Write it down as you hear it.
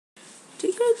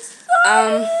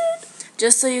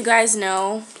Just so you guys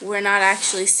know, we're not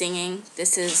actually singing.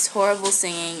 This is horrible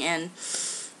singing, and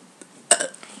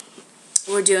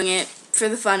we're doing it for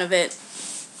the fun of it.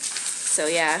 So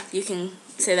yeah, you can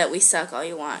say that we suck all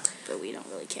you want, but we don't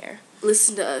really care.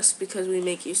 Listen to us because we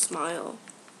make you smile.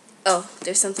 Oh,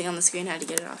 there's something on the screen. How to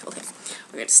get it off? Okay,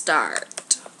 we're gonna start.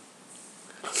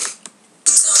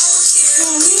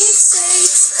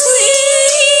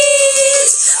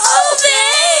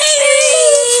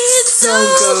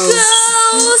 Don't go.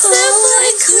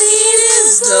 Simply clean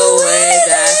is the way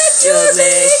that you're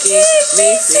making me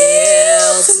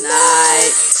feel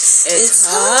tonight. It's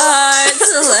hard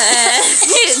to let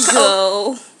it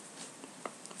go.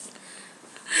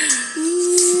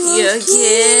 You're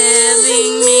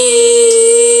giving me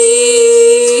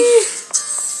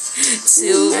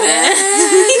too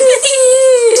many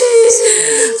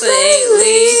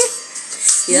lately.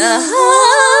 Your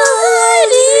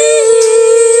heart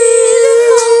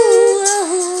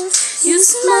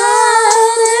is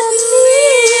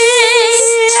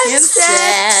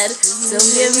instead.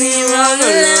 Don't get me wrong, I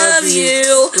love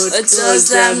you, but does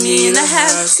that mean I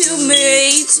have to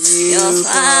meet your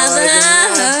father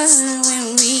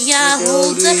when we are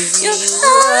older? You'll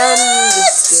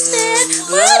understand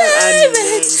what I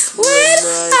meant when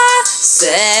I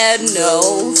said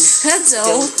no. I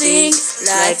don't think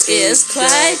life is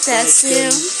quite that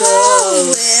simple.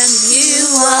 When you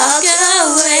walk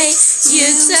away, you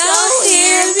don't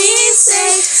hear me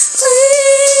say,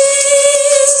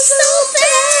 please, don't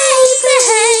baby,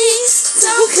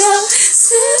 don't go.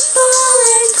 Simple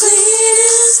and clean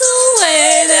is the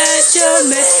way that you're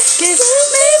making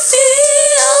me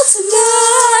feel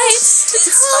tonight.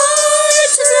 It's hard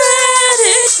to let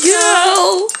it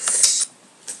go.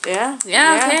 Yeah?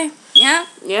 Yeah, okay. Yeah.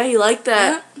 Yeah, you like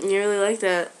that. Yeah. You really like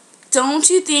that. Don't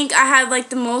you think I had like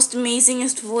the most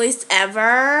amazingest voice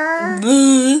ever?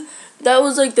 That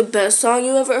was like the best song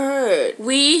you ever heard.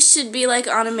 We should be like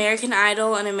on American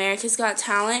Idol and America's Got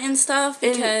Talent and stuff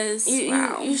because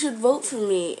you should vote for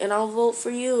me and I'll vote for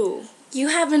you. You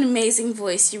have an amazing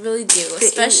voice, you really do.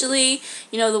 Especially,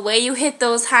 you know, the way you hit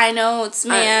those high notes,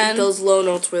 man. Those low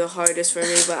notes were the hardest for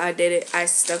me, but I did it. I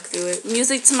stuck through it.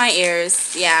 Music to my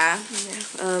ears, yeah.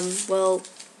 Well,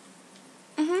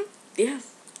 yeah.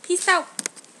 Peace out.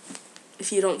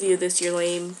 If you don't view this, you're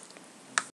lame.